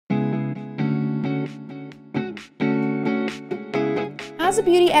As a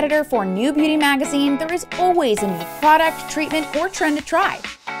beauty editor for NewBeauty magazine, there is always a new product, treatment, or trend to try.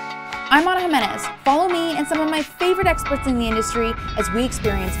 I'm Ana Jimenez. Follow me and some of my favorite experts in the industry as we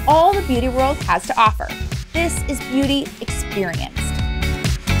experience all the beauty world has to offer. This is Beauty Experienced.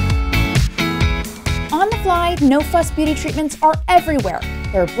 On the fly, no-fuss beauty treatments are everywhere.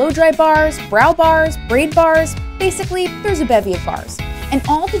 There are blow-dry bars, brow bars, braid bars. Basically, there's a bevy of bars. And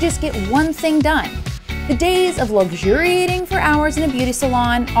all to just get one thing done. The days of luxuriating for hours in a beauty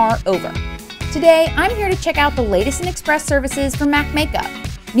salon are over. Today, I'm here to check out the latest in express services for MAC makeup.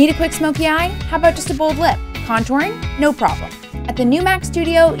 Need a quick smoky eye? How about just a bold lip? Contouring? No problem. At the new MAC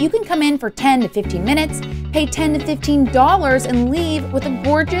studio, you can come in for 10 to 15 minutes, pay $10 to $15 and leave with a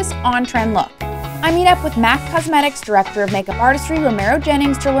gorgeous on-trend look. I meet up with MAC Cosmetics Director of Makeup Artistry, Romero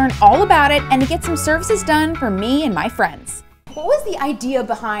Jennings, to learn all about it and to get some services done for me and my friends. What was the idea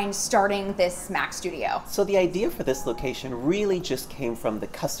behind starting this MAC studio? So the idea for this location really just came from the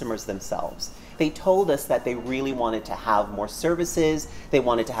customers themselves. They told us that they really wanted to have more services, they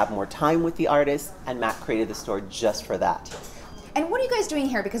wanted to have more time with the artists, and MAC created the store just for that. And what are you guys doing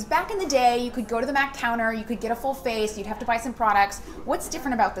here? Because back in the day, you could go to the MAC counter, you could get a full face, you'd have to buy some products. What's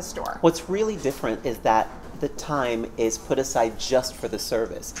different about this store? What's really different is that the time is put aside just for the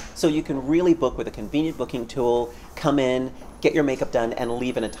service. So you can really book with a convenient booking tool, come in, get your makeup done, and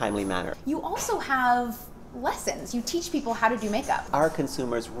leave in a timely manner. You also have lessons. You teach people how to do makeup. Our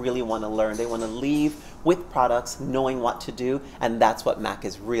consumers really want to learn. They want to leave with products, knowing what to do, and that's what MAC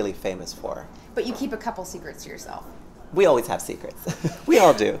is really famous for. But you keep a couple secrets to yourself. We always have secrets. We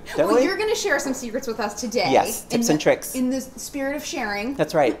all do, don't we? Well, you're going to share some secrets with us today. Yes, tips and tricks. In the spirit of sharing.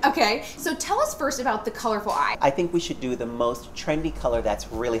 That's right. Okay, so tell us first about the colorful eye. I think we should do the most trendy color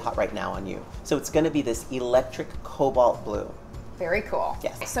that's really hot right now on you. So it's going to be this electric cobalt blue. Very cool.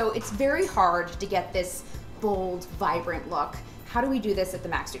 Yes. So it's very hard to get this bold, vibrant look. How do we do this at the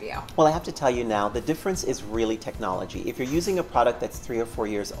MAC studio? Well, I have to tell you now, the difference is really technology. If you're using a product that's 3 or 4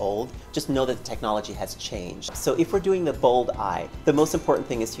 years old, just know that the technology has changed. So if we're doing the bold eye, the most important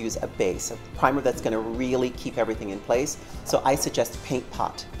thing is to use a base, a primer that's going to really keep everything in place. So I suggest Paint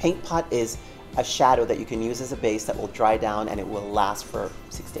Pot. Paint Pot is a shadow that you can use as a base that will dry down and it will last for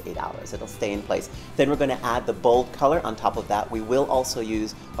 6 to 8 hours. It'll stay in place. Then we're going to add the bold color on top of that. We will also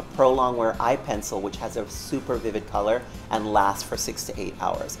use a Pro Longwear eye pencil, which has a super vivid color and lasts for 6 to 8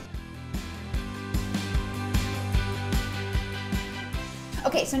 hours.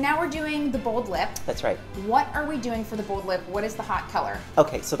 Okay, so now we're doing the bold lip. That's right. What are we doing for the bold lip? What is the hot color?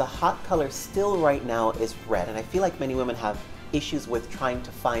 Okay, so the hot color still right now is red, and I feel like many women have issues with trying to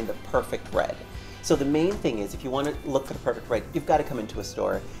find the perfect red. So the main thing is, if you want to look for the perfect red, you've got to come into a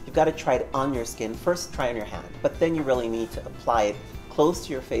store, you've got to try it on your skin, first try on your hand, but then you really need to apply it close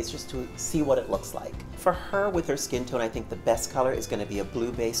to your face just to see what it looks like. For her, with her skin tone, I think the best color is going to be a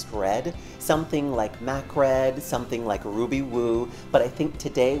blue-based red, something like MAC red, something like Ruby Woo, but I think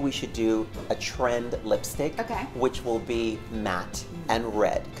today we should do a trend lipstick, which will be matte and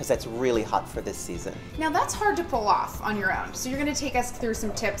red, because that's really hot for this season. Now that's hard to pull off on your own, so you're going to take us through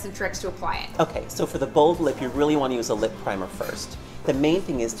some tips and tricks to apply it. Okay, so for the bold lip, you really want to use a lip primer first. The main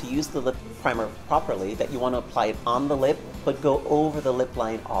thing is to use the lip primer properly, that you want to apply it on the lip, but go over the lip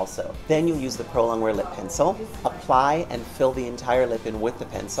line also. Then you'll use the Pro Longwear lip pencil, apply and fill the entire lip in with the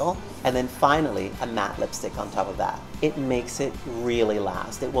pencil, and then finally a matte lipstick on top of that. It makes it really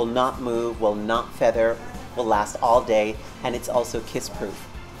last. It will not move, will not feather, will last all day, and it's also kiss-proof.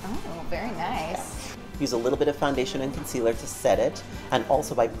 Oh, very nice. Use a little bit of foundation and concealer to set it, and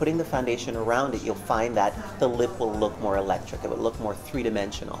also by putting the foundation around it, you'll find that the lip will look more electric. It will look more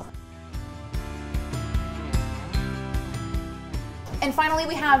three-dimensional. And finally,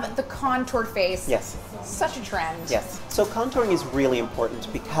 we have the contoured face. Yes. Such a trend. Yes. So contouring is really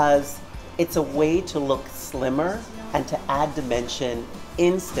important because it's a way to look slimmer and to add dimension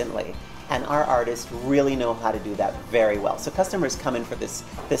instantly. And our artists really know how to do that very well. So customers come in for this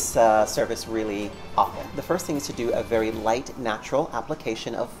service really often. The first thing is to do a very light, natural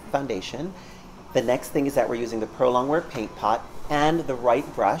application of foundation. The next thing is that we're using the Pro Longwear Paint Pot and the right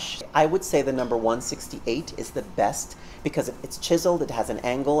brush. I would say the number 168 is the best because it's chiseled, it has an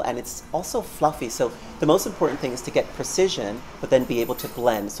angle, and it's also fluffy. So the most important thing is to get precision, but then be able to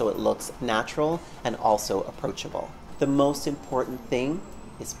blend so it looks natural and also approachable. The most important thing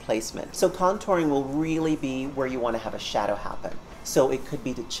is placement. So contouring will really be where you want to have a shadow happen. So it could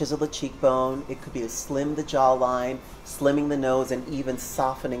be to chisel the cheekbone, it could be to slim the jawline, slimming the nose, and even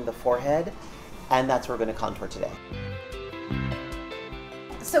softening the forehead. And that's what we're going to contour today.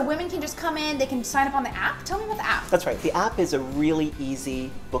 So women can just come in, they can sign up on the app? Tell me about the app. That's right. The app is a really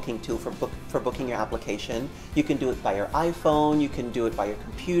easy booking tool for booking your application. You can do it by your iPhone, you can do it by your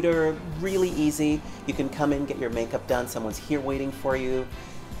computer, really easy. You can come in, get your makeup done, someone's here waiting for you,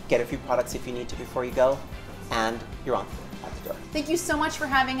 get a few products if you need to before you go, and you're on at the door. Thank you so much for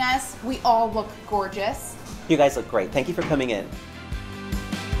having us. We all look gorgeous. You guys look great. Thank you for coming in.